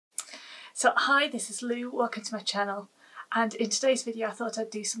So hi, this is Lou, welcome to my channel, and in today's video I thought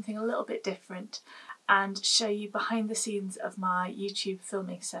I'd do something a little bit different and show you behind the scenes of my YouTube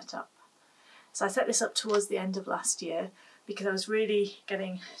filming setup. So I set this up towards the end of last year because I was really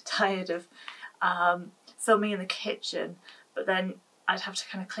getting tired of filming in the kitchen, but then I'd have to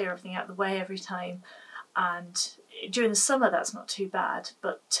kind of clear everything out of the way every time, and during the summer that's not too bad,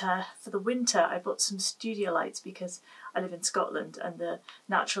 but for the winter I bought some studio lights because I live in Scotland and the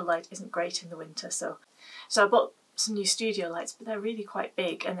natural light isn't great in the winter. So I bought some new studio lights, but they're really quite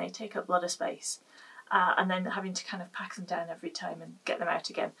big and they take up a lot of space, and then having to kind of pack them down every time and get them out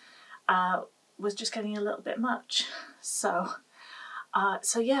again was just getting a little bit much. So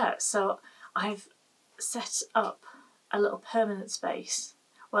I've set up a little permanent space.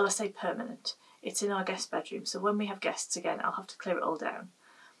 Well, I say permanent, it's in our guest bedroom, so when we have guests again I'll have to clear it all down,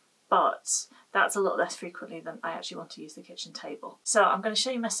 but that's a lot less frequently than I actually want to use the kitchen table. So I'm going to show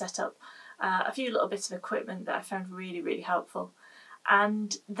you my setup, a few little bits of equipment that I found really helpful,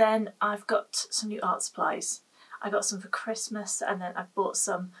 and then I've got some new art supplies. I got some for Christmas, and then I bought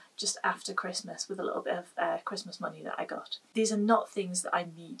some just after Christmas with a little bit of Christmas money that I got. These are not things that I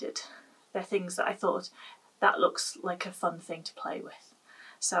needed, they're things that I thought that looks like a fun thing to play with.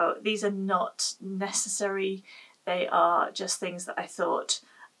 So these are not necessary, they are just things that I thought,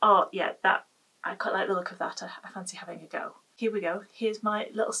 oh yeah, that I quite like the look of that, I fancy having a go. Here we go, here's my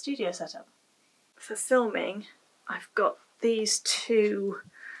little studio setup. For filming I've got these two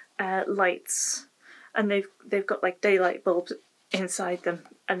lights, and they've got like daylight bulbs inside them,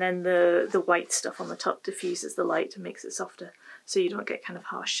 and then the white stuff on the top diffuses the light and makes it softer so you don't get kind of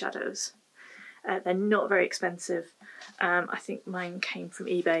harsh shadows. They're not very expensive. I think mine came from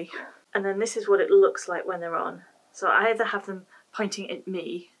eBay. And then this is what it looks like when they're on. So I either have them pointing at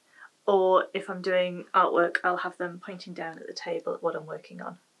me, or if I'm doing artwork I'll have them pointing down at the table at what I'm working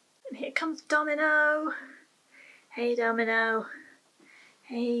on. And here comes Domino! Hey Domino!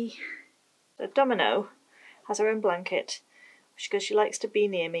 Hey! So Domino has her own blanket because she likes to be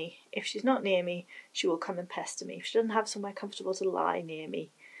near me. If she's not near me, she will come and pester me. If she doesn't have somewhere comfortable to lie near me,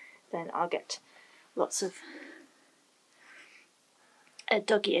 then I'll get lots of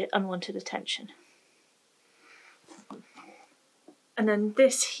doggy unwanted attention. And then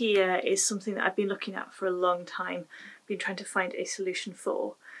this here is something that I've been looking at for a long time, been trying to find a solution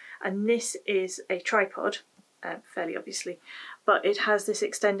for, and this is a tripod, fairly obviously, but it has this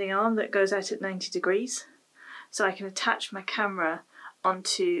extending arm that goes out at 90 degrees, so I can attach my camera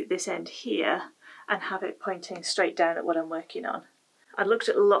onto this end here and have it pointing straight down at what I'm working on. I looked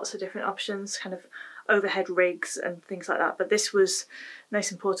at lots of different options, kind of overhead rigs and things like that, but this was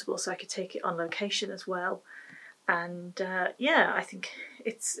nice and portable so I could take it on location as well. And yeah, I think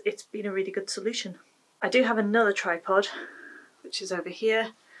it's been a really good solution. I do have another tripod, which is over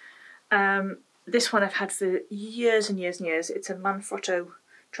here. This one I've had for years and years and years. It's a Manfrotto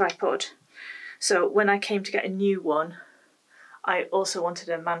tripod. So when I came to get a new one, I also wanted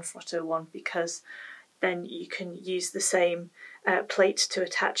a Manfrotto one because then you can use the same plate to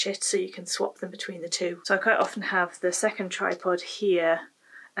attach it, so you can swap them between the two. So I quite often have the second tripod here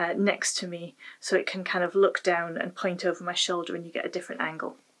next to me, so it can kind of look down and point over my shoulder and you get a different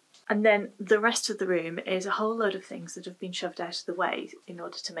angle. And then the rest of the room is a whole load of things that have been shoved out of the way in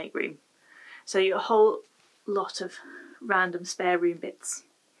order to make room. So you got a whole lot of random spare room bits.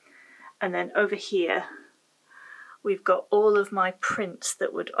 And then over here we've got all of my prints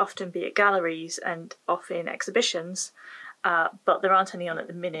that would often be at galleries and off in exhibitions, but there aren't any on at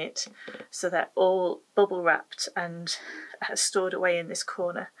the minute, so they're all bubble wrapped and stored away in this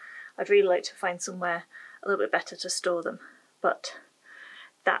corner. I'd really like to find somewhere a little bit better to store them, but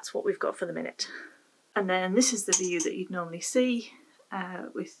that's what we've got for the minute. And then this is the view that you'd normally see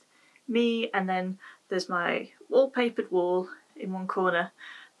with me, and then there's my wallpapered wall in one corner.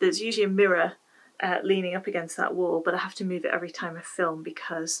 There's usually a mirror leaning up against that wall, but I have to move it every time I film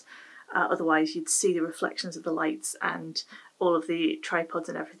because otherwise you'd see the reflections of the lights and all of the tripods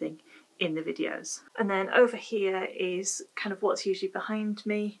and everything in the videos. And then over here is kind of what's usually behind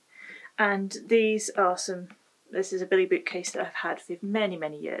me, and these are this is a Billy bookcase that I've had for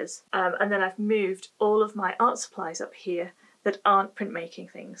many years, and then I've moved all of my art supplies up here that aren't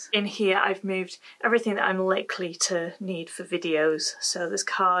printmaking things. In here I've moved everything that I'm likely to need for videos, so there's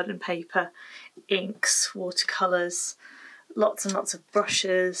card and paper, inks, watercolours, lots and lots of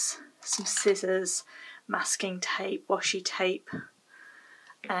brushes, some scissors, masking tape, washi tape.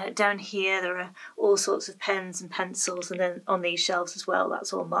 Down here there are all sorts of pens and pencils, and then on these shelves as well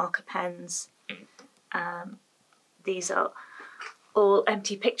that's all marker pens. These are all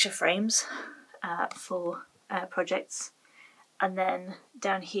empty picture frames for projects. And then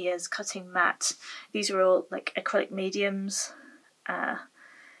down here is cutting matte. These are all like acrylic mediums.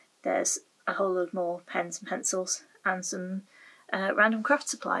 There's a whole load more pens and pencils and some random craft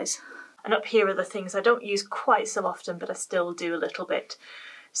supplies. And up here are the things I don't use quite so often, but I still do a little bit.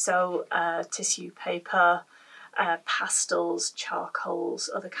 So tissue paper, pastels, charcoals,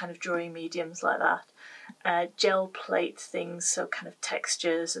 other kind of drawing mediums like that. Gel plate things, so kind of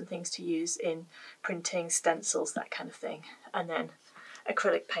textures and things to use in printing, stencils, that kind of thing. And then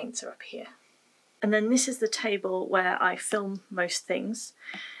acrylic paints are up here. And then this is the table where I film most things.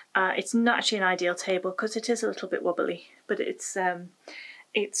 It's not actually an ideal table because it is a little bit wobbly, but it's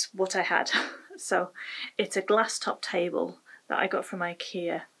what I had. So it's a glass top table that I got from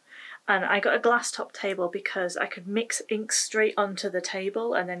IKEA. And I got a glass top table because I could mix ink straight onto the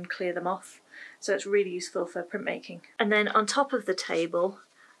table and then clear them off. So it's really useful for printmaking. And then on top of the table,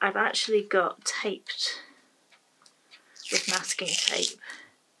 I've actually got taped with masking tape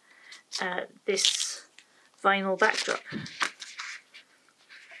this vinyl backdrop.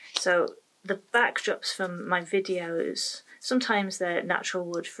 So the backdrops from my videos, sometimes they're natural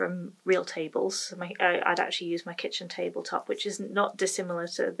wood from real tables. I'd actually use my kitchen tabletop, which is not dissimilar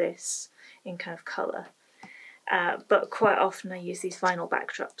to this in kind of colour. But quite often I use these vinyl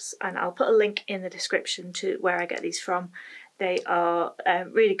backdrops, and I'll put a link in the description to where I get these from. They are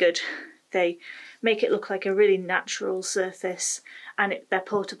really good. They make it look like a really natural surface, and they're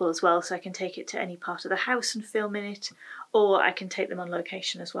portable as well, so I can take it to any part of the house and film in it, or I can take them on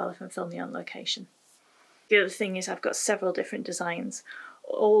location as well if I'm filming on location. The other thing is I've got several different designs.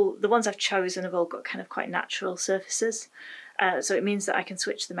 All the ones I've chosen have all got kind of quite natural surfaces, so it means that I can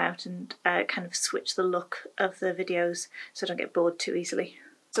switch them out and kind of switch the look of the videos so I don't get bored too easily.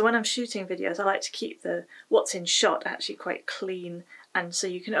 So when I'm shooting videos, I like to keep what's in shot actually quite clean, and so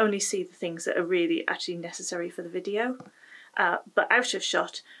you can only see the things that are really actually necessary for the video. But out of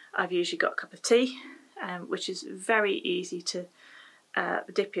shot, I've usually got a cup of tea, which is very easy to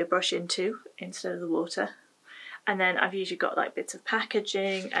dip your brush into instead of the water. And then I've usually got like bits of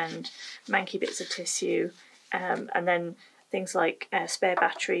packaging and manky bits of tissue, and then things like spare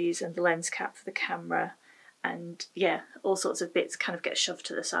batteries and the lens cap for the camera, and yeah, all sorts of bits kind of get shoved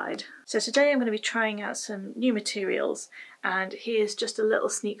to the side. So today I'm going to be trying out some new materials, and here's just a little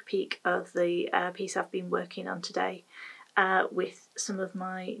sneak peek of the piece I've been working on today with some of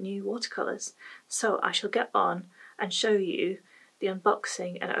my new watercolours. So I shall get on and show you the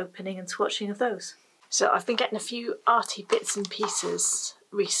unboxing and opening and swatching of those. So I've been getting a few arty bits and pieces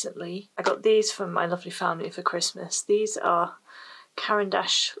recently. I got these from my lovely family for Christmas. These are Caran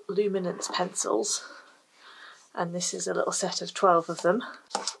D'Ache Luminance Pencils, and this is a little set of 12 of them,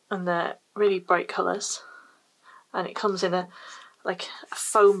 and they're really bright colours, and it comes in a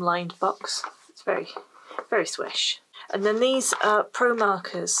foam lined box. It's very, very swish. And then these are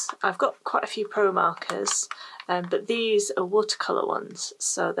Promarkers. I've got quite a few Promarkers, but these are watercolour ones,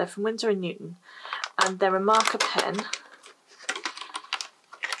 so they're from Windsor and Newton, and they're a marker pen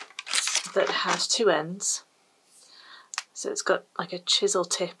that has two ends. So it's got like a chisel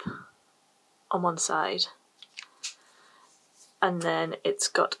tip on one side, and then it's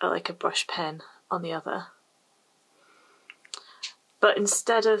got like a brush pen on the other. But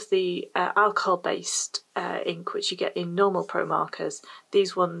instead of the alcohol-based ink which you get in normal Promarkers,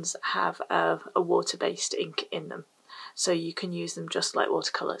 these ones have a water-based ink in them, so you can use them just like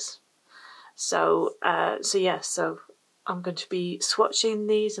watercolours. So so I'm going to be swatching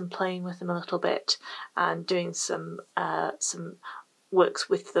these and playing with them a little bit, and doing some works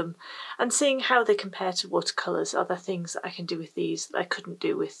with them, and seeing how they compare to watercolours. Are there things that I can do with these that I couldn't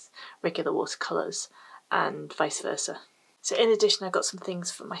do with regular watercolours, and vice versa. So in addition, I got some things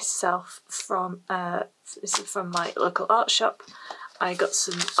for myself from this is from my local art shop. I got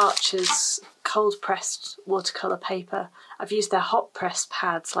some Archer's cold pressed watercolour paper. I've used their hot press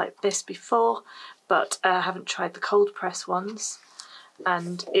pads like this before, but I haven't tried the cold press ones.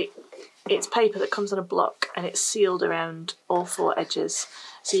 And it's paper that comes on a block, and it's sealed around all four edges,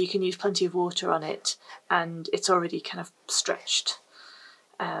 so you can use plenty of water on it, and it's already kind of stretched.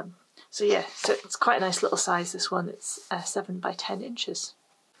 So yeah, so it's quite a nice little size, this one. It's 7 by 10 inches.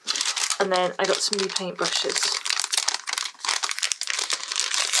 And then I got some new paintbrushes.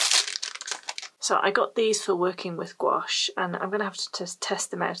 So I got these for working with gouache, and I'm going to have to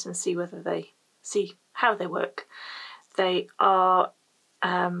test them out and see how they work. They are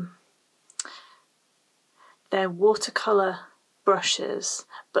they're watercolour brushes,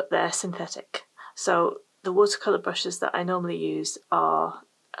 but they're synthetic. So the watercolour brushes that I normally use are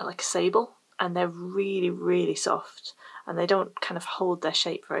like a sable, and they're really, really soft, and they don't kind of hold their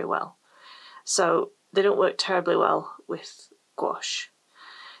shape very well. So they don't work terribly well with gouache.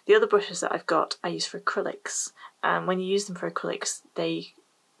 The other brushes that I've got I use for acrylics, and when you use them for acrylics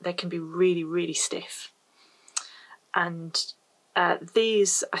they can be really, really stiff. And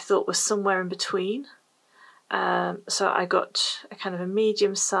these I thought were somewhere in between. So I got a kind of a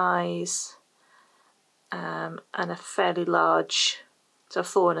medium size and a fairly large, so a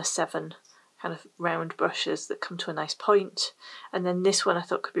 4 and a 7 kind of round brushes that come to a nice point. And then this one I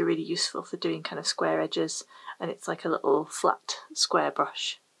thought could be really useful for doing kind of square edges, and it's like a little flat square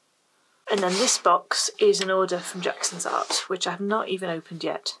brush. And then this box is an order from Jackson's Art, which I have not even opened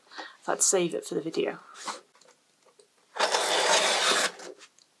yet. I thought I'd save it for the video.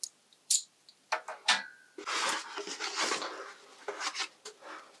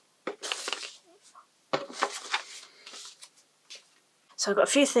 So I've got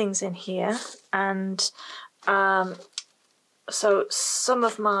a few things in here, and so some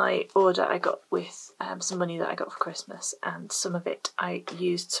of my order I got with some money that I got for Christmas, and some of it I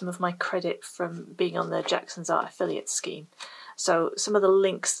used some of my credit from being on the Jackson's Art affiliate scheme. So some of the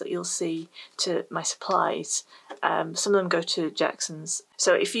links that you'll see to my supplies, some of them go to Jackson's.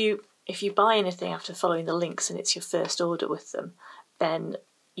 So if you buy anything after following the links and it's your first order with them, then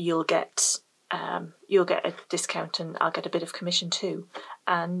you'll get a discount and I'll get a bit of commission too,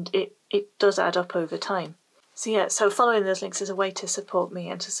 and it does add up over time. So yeah, so following those links is a way to support me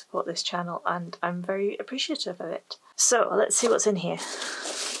and to support this channel, and I'm very appreciative of it. So let's see what's in here.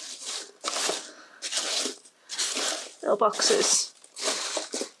 Little boxes.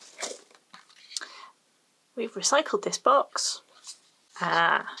 We've recycled this box.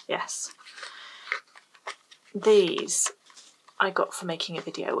 Ah, yes. These I got for making a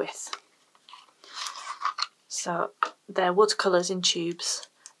video with. So they're watercolours in tubes,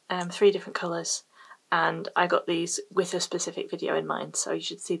 3 different colours, and I got these with a specific video in mind, so you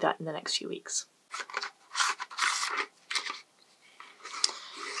should see that in the next few weeks.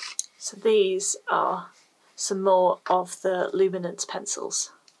 So these are some more of the Luminance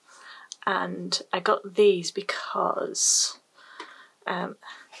pencils, and I got these because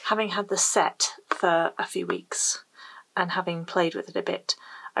having had the set for a few weeks and having played with it a bit,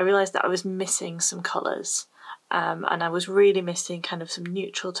 I realised that I was missing some colours. And I was really missing kind of some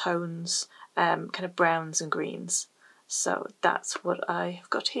neutral tones, kind of browns and greens. So that's what I've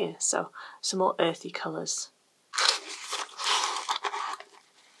got here. So some more earthy colours.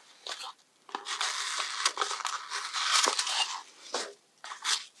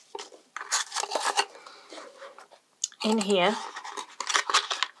 In here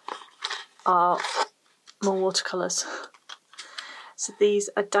are more watercolours. So these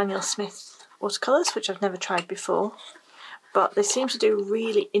are Daniel Smith watercolours, which I've never tried before, but they seem to do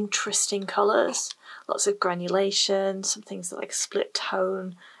really interesting colours, lots of granulation, some things that like split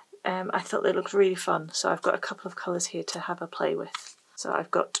tone. I thought they looked really fun, so I've got a couple of colours here to have a play with. So I've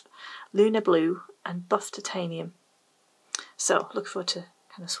got Lunar Blue and Buff Titanium, so look forward to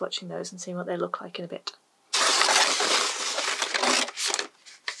kind of swatching those and seeing what they look like in a bit.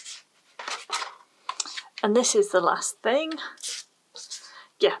 And this is the last thing.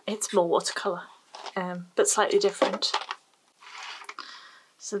 Yeah, it's more watercolour, but slightly different.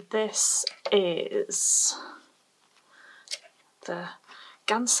 So this is the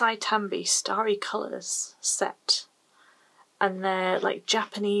Gansi Tambi Starry Colours set, and they're like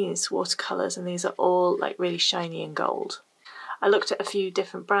Japanese watercolours, and these are all like really shiny and gold. I looked at a few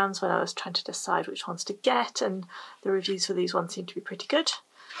different brands when I was trying to decide which ones to get, and the reviews for these ones seem to be pretty good.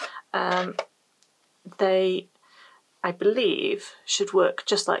 They, I believe, should work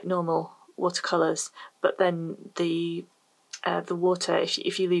just like normal watercolours, but then the water,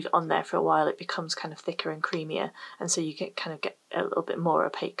 if you leave it on there for a while, it becomes kind of thicker and creamier, and so you get a little bit more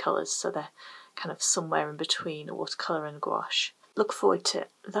opaque colours, so they're kind of somewhere in between a watercolour and gouache. Look forward to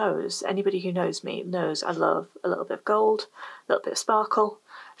those. Anybody who knows me knows I love a little bit of gold, a little bit of sparkle,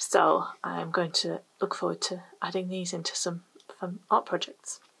 so I'm going to look forward to adding these into some fun art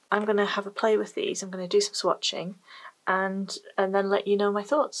projects. I'm going to have a play with these, I'm going to do some swatching, and then let you know my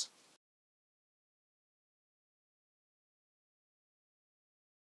thoughts.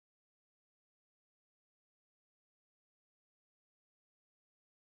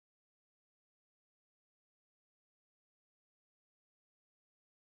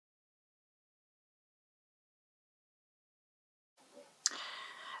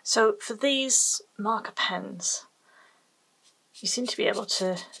 So for these marker pens, you seem to be able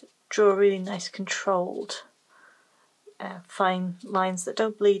to draw really nice controlled fine lines that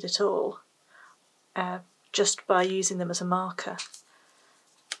don't bleed at all, just by using them as a marker,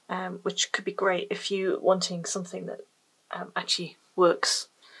 which could be great if you're wanting something that actually works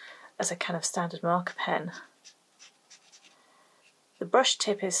as a kind of standard marker pen. The brush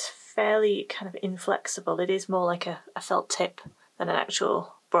tip is fairly kind of inflexible. It is more like a felt tip than an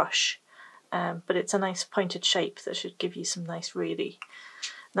actual brush, but it's a nice pointed shape that should give you some really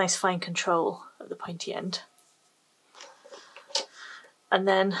nice fine control at the pointy end. And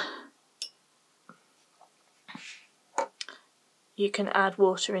then you can add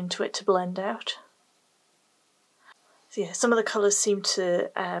water into it to blend out. So yeah, some of the colours seem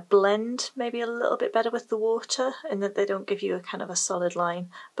to blend maybe a little bit better with the water in that they don't give you a kind of a solid line,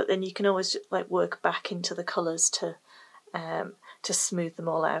 but then you can always like work back into the colours to smooth them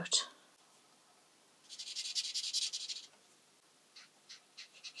all out.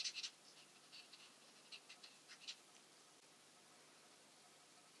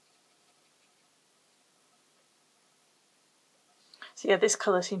 So yeah, this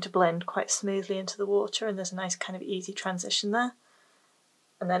colour seemed to blend quite smoothly into the water, and there's a nice kind of easy transition there.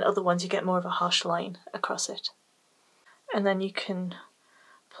 And then other ones you get more of a harsh line across it. And then you can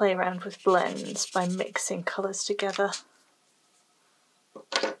play around with blends by mixing colours together.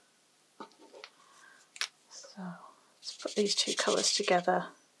 So let's put these two colours together.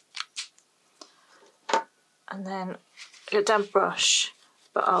 And then I've got a damp brush,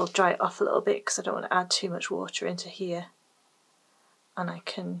 but I'll dry it off a little bit because I don't want to add too much water into here. And I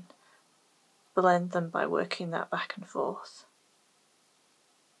can blend them by working that back and forth.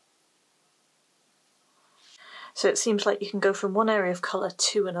 So it seems like you can go from one area of colour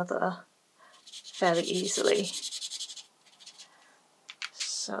to another fairly easily.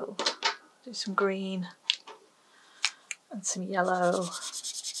 So do some green and some yellow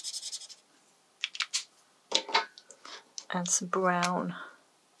and some brown.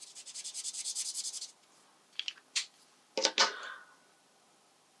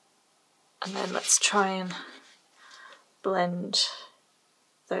 And then let's try and blend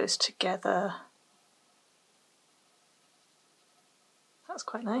those together. That's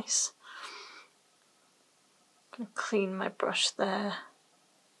quite nice. I'm going to clean my brush there.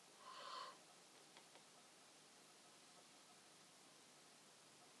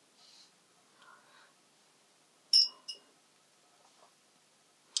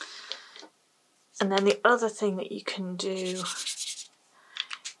 And then the other thing that you can do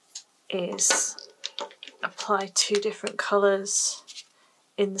is apply two different colours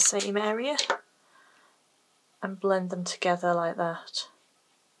in the same area and blend them together like that.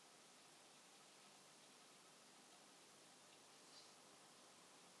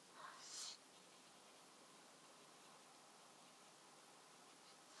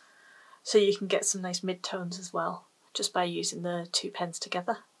 So you can get some nice mid-tones as well, just by using the two pens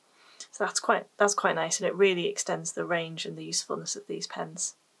together. So that's quite nice, and it really extends the range and the usefulness of these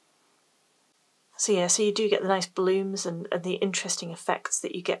pens. So yeah, so you do get the nice blooms and the interesting effects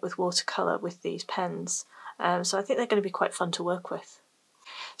that you get with watercolour with these pens. So I think they're going to be quite fun to work with.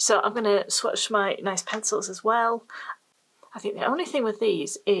 So I'm going to swatch my nice pencils as well. I think the only thing with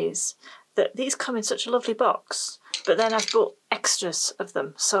these is that these come in such a lovely box, but then I've bought extras of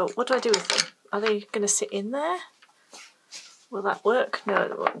them. So what do I do with them? Are they going to sit in there? Will that work? No,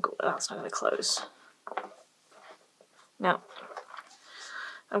 it won't go. That's not going to close. Now,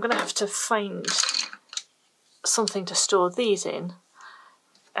 I'm going to have to find something to store these in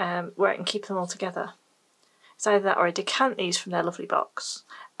where I can keep them all together. It's either that or I decant these from their lovely box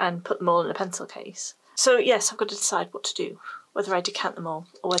and put them all in a pencil case. So yes, I've got to decide what to do, whether I decant them all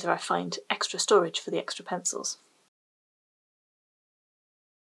or whether I find extra storage for the extra pencils.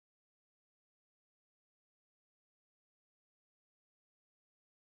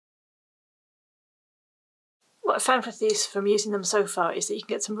 What I've found with these from using them so far is that you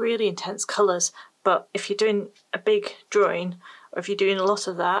can get some really intense colours, but if you're doing a big drawing or if you're doing a lot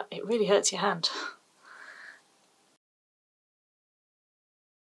of that, it really hurts your hand.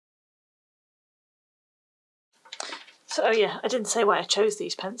 So yeah, I didn't say why I chose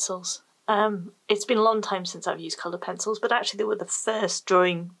these pencils. It's been a long time since I've used coloured pencils, but actually they were the first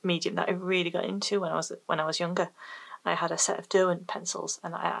drawing medium that I really got into when I was younger. I had a set of Derwent pencils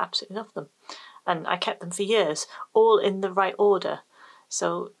and I absolutely loved them. And I kept them for years, all in the right order.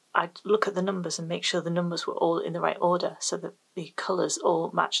 So I'd look at the numbers and make sure the numbers were all in the right order so that the colours all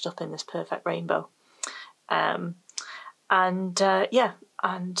matched up in this perfect rainbow. Yeah,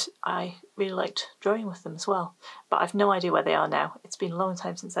 and I really liked drawing with them as well. But I've no idea where they are now. It's been a long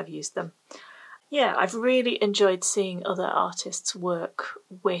time since I've used them. Yeah, I've really enjoyed seeing other artists work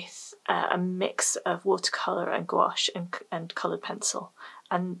with a mix of watercolour and gouache and coloured pencil.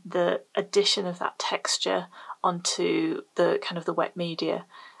 And the addition of that texture onto the kind of the wet media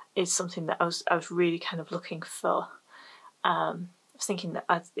is something that I was really kind of looking for. I was thinking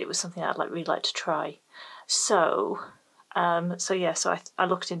that it was something I'd really like to try. So So yeah, so I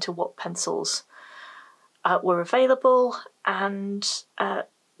looked into what pencils were available, and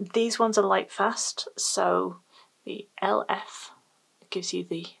these ones are light fast, so the LF gives you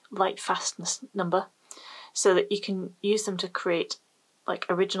the light fastness number, so that you can use them to create like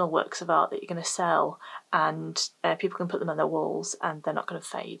original works of art that you're going to sell, and people can put them on their walls and they're not going to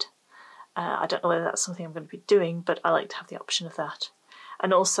fade. I don't know whether that's something I'm going to be doing, but I like to have the option of that.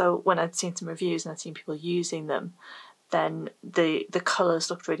 And also, when I'd seen some reviews and I'd seen people using them, then the colours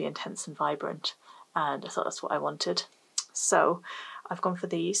looked really intense and vibrant, and I thought that's what I wanted. So I've gone for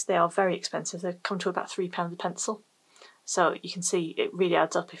these. They are very expensive. They come to about £3 a pencil. So you can see it really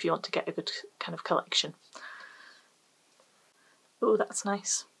adds up if you want to get a good kind of collection. Oh, that's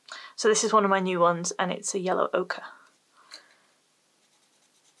nice. So this is one of my new ones, and it's a yellow ochre,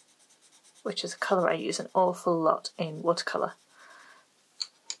 which is a colour I use an awful lot in watercolour.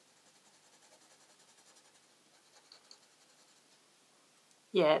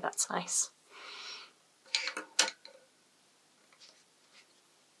 Yeah, that's nice.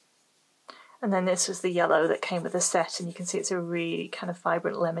 And then this was the yellow that came with the set, and you can see it's a really kind of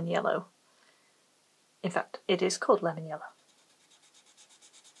vibrant lemon yellow. In fact, it is called lemon yellow.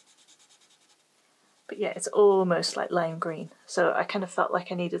 But yeah, it's almost like lime green, so I kind of felt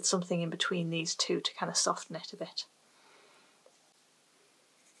like I needed something in between these two to kind of soften it a bit.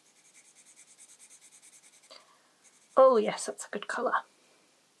 Oh yes, that's a good colour.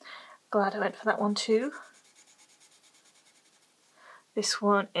 Glad I went for that one too. This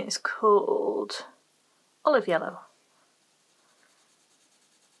one is called Olive Yellow.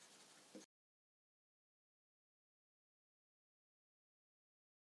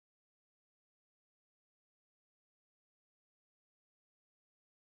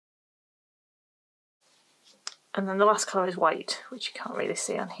 And then the last colour is white, which you can't really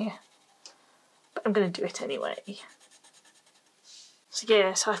see on here, but I'm going to do it anyway. So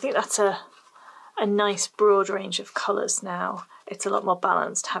yeah, so I think that's a nice broad range of colours now. It's a lot more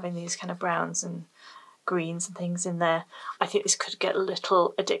balanced having these kind of browns and greens and things in there. I think this could get a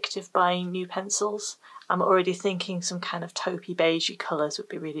little addictive buying new pencils. I'm already thinking some kind of taupey beigey colours would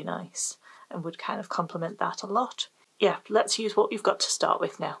be really nice and would kind of complement that a lot. Yeah, let's use what we've got to start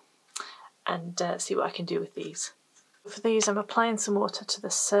with now and see what I can do with these. For these I'm applying some water to the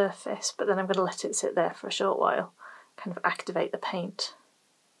surface, but then I'm going to let it sit there for a short while, kind of activate the paint.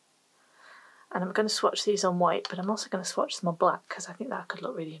 And I'm going to swatch these on white, but I'm also going to swatch them on black because I think that could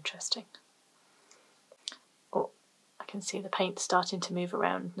look really interesting. Oh, I can see the paint starting to move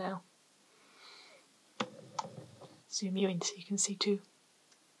around now. Zoom you in so you can see too.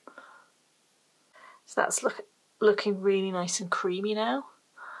 So that's looking really nice and creamy now.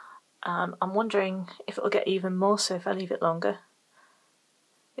 I'm wondering if it'll get even more so if I leave it longer.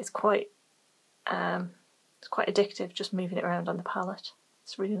 It's quite addictive just moving it around on the palette.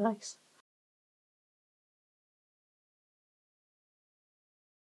 It's really nice.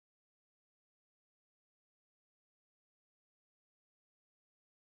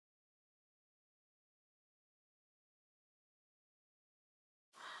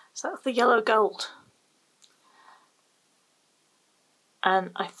 So that's the yellow gold.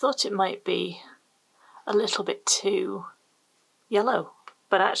 And I thought it might be a little bit too yellow,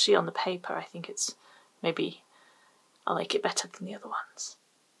 but actually on the paper I think it's maybe, I like it better than the other ones.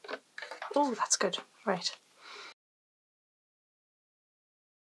 Oh, that's good. Right.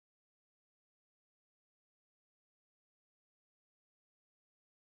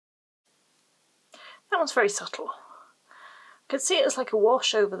 That one's very subtle. I could see it as like a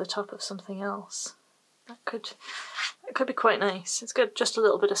wash over the top of something else. That could be quite nice. It's got just a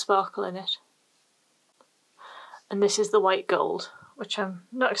little bit of sparkle in it. And this is the white gold, which I'm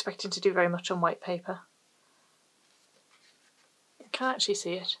not expecting to do very much on white paper. I can actually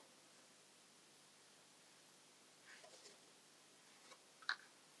see it.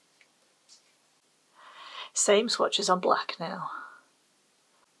 Same swatches on black now.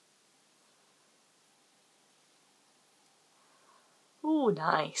 Ooh,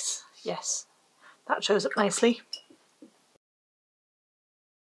 nice. Yes, that shows up nicely.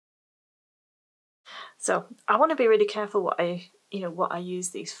 So I want to be really careful what I use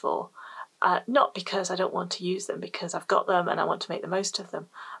these for. Not because I don't want to use them, because I've got them and I want to make the most of them.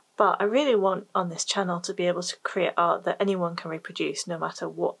 But I really want on this channel to be able to create art that anyone can reproduce, no matter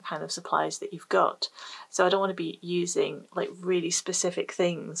what kind of supplies that you've got. So I don't want to be using like really specific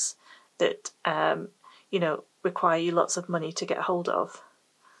things that require you lots of money to get hold of.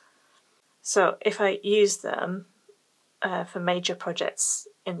 So if I use them for major projects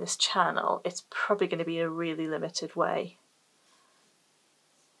in this channel, it's probably going to be in a really limited way,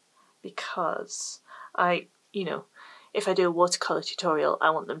 because if I do a watercolour tutorial, I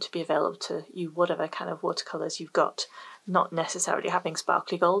want them to be available to you whatever kind of watercolours you've got, not necessarily having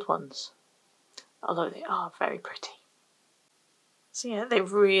sparkly gold ones, although they are very pretty. So yeah, they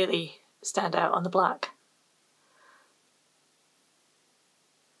really stand out on the black.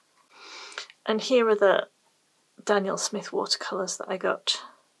 And here are the Daniel Smith watercolours that I got.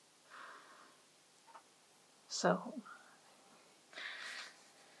 So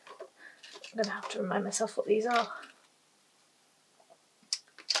I'm going to have to remind myself what these are.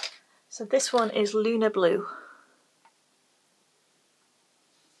 So this one is Lunar Blue.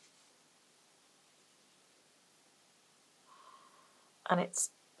 And it's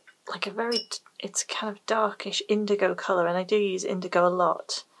like it's kind of darkish indigo colour, and I do use indigo a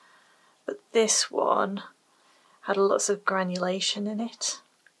lot. But this one had lots of granulation in it,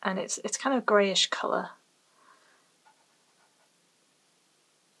 and it's kind of greyish colour.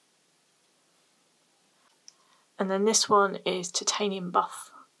 And then this one is Titanium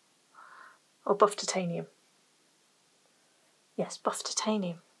Buff, or Buff Titanium. Yes, Buff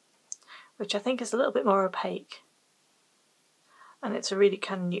Titanium, which I think is a little bit more opaque. And it's a really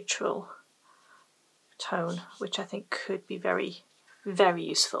kind of neutral tone, which I think could be very, very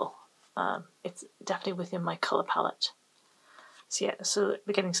useful. It's definitely within my colour palette. So yeah, so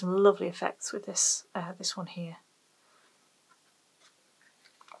we're getting some lovely effects with this this one here.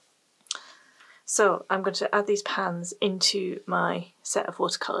 So I'm going to add these pans into my set of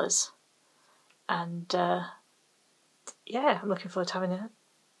watercolours, and yeah, I'm looking forward to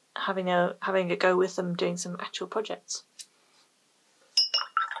having a go with them, doing some actual projects.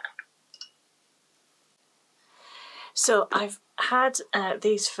 So I've had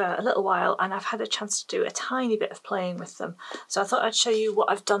these for a little while, and I've had a chance to do a tiny bit of playing with them. So I thought I'd show you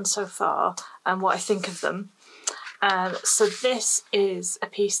what I've done so far and what I think of them. So this is a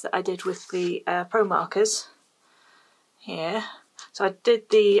piece that I did with the Promarkers here. So I did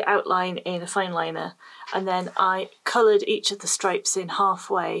the outline in a fine liner, and then I coloured each of the stripes in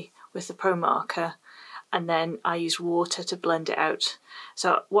halfway with the Promarker, and then I used water to blend it out.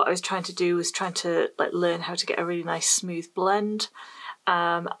 So what I was trying to do was trying to learn how to get a really nice smooth blend.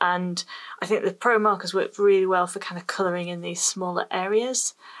 And I think the Promarkers work really well for kind of colouring in these smaller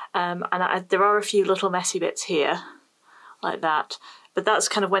areas. There are a few little messy bits here, like that. But that's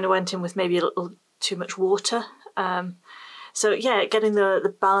kind of when I went in with maybe a little too much water. So yeah, getting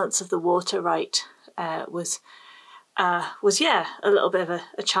the balance of the water right was yeah, a little bit of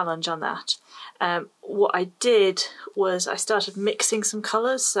a challenge on that. What I did was I started mixing some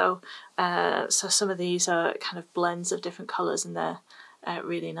colours, so some of these are kind of blends of different colours, and they're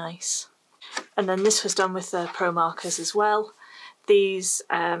really nice. And then this was done with the Promarkers as well. These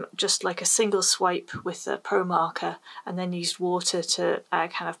just like a single swipe with the Promarker, and then used water to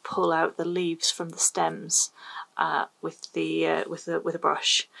kind of pull out the leaves from the stems with a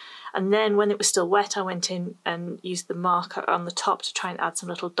brush. And then when it was still wet, I went in and used the marker on the top to try and add some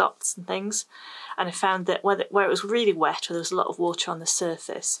little dots and things. And I found that where it was really wet, where there was a lot of water on the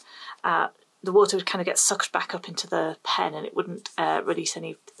surface, the water would kind of get sucked back up into the pen, and it wouldn't release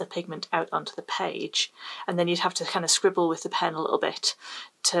any of the pigment out onto the page. And then you'd have to kind of scribble with the pen a little bit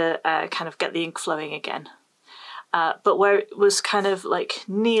to kind of get the ink flowing again. But where it was kind of like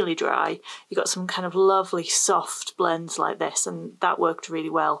nearly dry, you got some kind of lovely soft blends like this, and that worked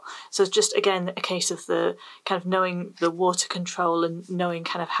really well. So it's just, again, a case of the kind of knowing the water control and knowing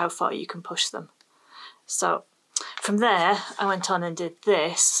kind of how far you can push them. So from there, I went on and did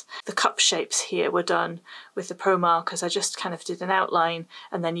this. The cup shapes here were done with the Promarkers. I just kind of did an outline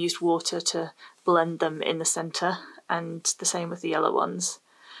and then used water to blend them in the centre, and the same with the yellow ones.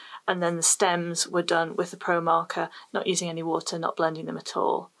 And then the stems were done with the Promarker, not using any water, not blending them at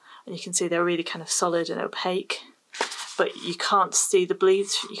all. And you can see they're really kind of solid and opaque, but you can't see the bleed.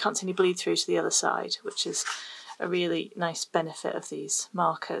 You can't see any bleed through to the other side, which is a really nice benefit of these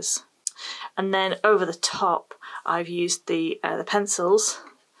markers. And then over the top, I've used the pencils,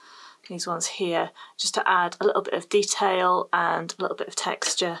 these ones here, just to add a little bit of detail and a little bit of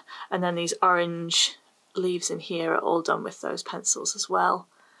texture. And then these orange leaves in here are all done with those pencils as well.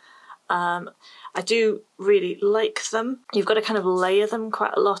 I do really like them. You've got to kind of layer them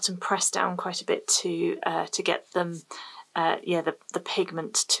quite a lot and press down quite a bit to get them, yeah, the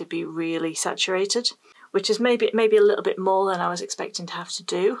pigment to be really saturated, which is maybe a little bit more than I was expecting to have to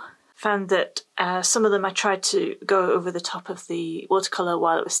do. Found that some of them I tried to go over the top of the watercolour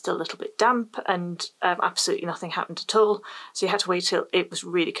while it was still a little bit damp, and absolutely nothing happened at all. So you had to wait till it was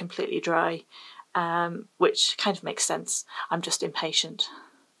really completely dry, which kind of makes sense. I'm just impatient.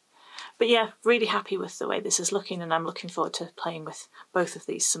 But yeah, really happy with the way this is looking, and I'm looking forward to playing with both of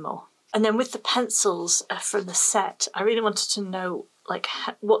these some more. And then with the pencils from the set, I really wanted to know like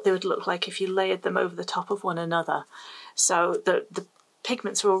what they would look like if you layered them over the top of one another. So the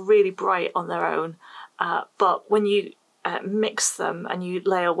pigments are all really bright on their own, but when you mix them and you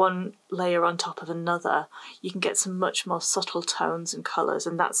layer one layer on top of another, you can get some much more subtle tones and colours,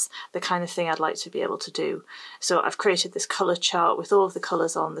 and that's the kind of thing I'd like to be able to do. So I've created this colour chart with all of the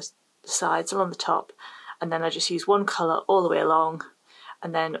colours on the sides and on the top, and then I just use one colour all the way along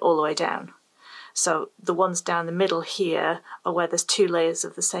and then all the way down. So the ones down the middle here are where there's two layers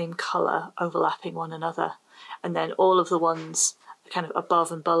of the same colour overlapping one another, and then all of the ones kind of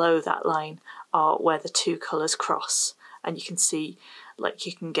above and below that line are where the two colours cross. And you can see like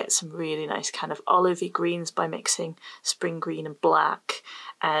you can get some really nice kind of olivey greens by mixing spring green and black,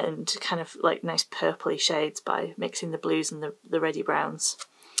 and kind of like nice purpley shades by mixing the blues and the reddy browns.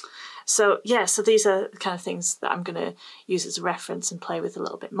 So yeah, so these are the kind of things that I'm going to use as a reference and play with a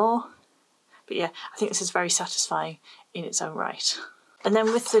little bit more. But yeah, I think this is very satisfying in its own right. And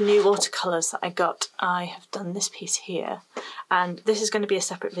then with the new watercolours that I got, I have done this piece here, and this is going to be a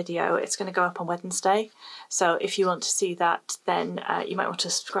separate video. It's going to go up on Wednesday, so if you want to see that, then you might want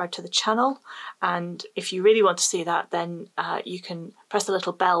to subscribe to the channel, and if you really want to see that, then you can press the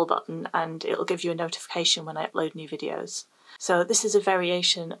little bell button and it'll give you a notification when I upload new videos. So this is a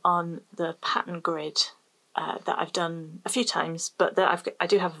variation on the pattern grid that I've done a few times, but that I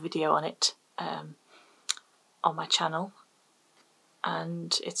do have a video on it on my channel,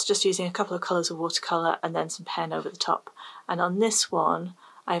 and it's just using a couple of colours of watercolour and then some pen over the top. And on this one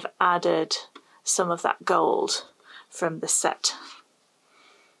I've added some of that gold from the set,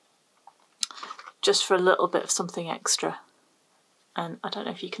 just for a little bit of something extra. And I don't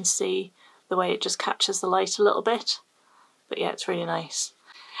know if you can see the way it just captures the light a little bit, but yeah, it's really nice.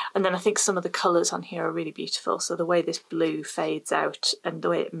 And then I think some of the colours on here are really beautiful. So the way this blue fades out and the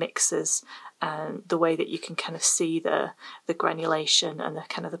way it mixes, and the way that you can kind of see the granulation and the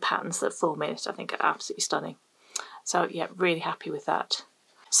kind of the patterns that form in it, I think are absolutely stunning. So yeah, really happy with that.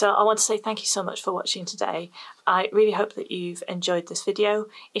 So I want to say thank you so much for watching today. I really hope that you've enjoyed this video.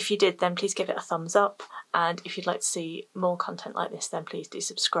 If you did, then please give it a thumbs up. And if you'd like to see more content like this, then please do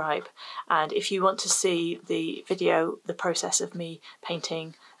subscribe. And if you want to see the video, the process of me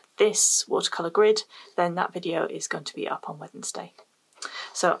painting this watercolour grid, then that video is going to be up on Wednesday.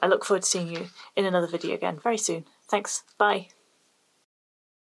 So I look forward to seeing you in another video again very soon. Thanks, bye.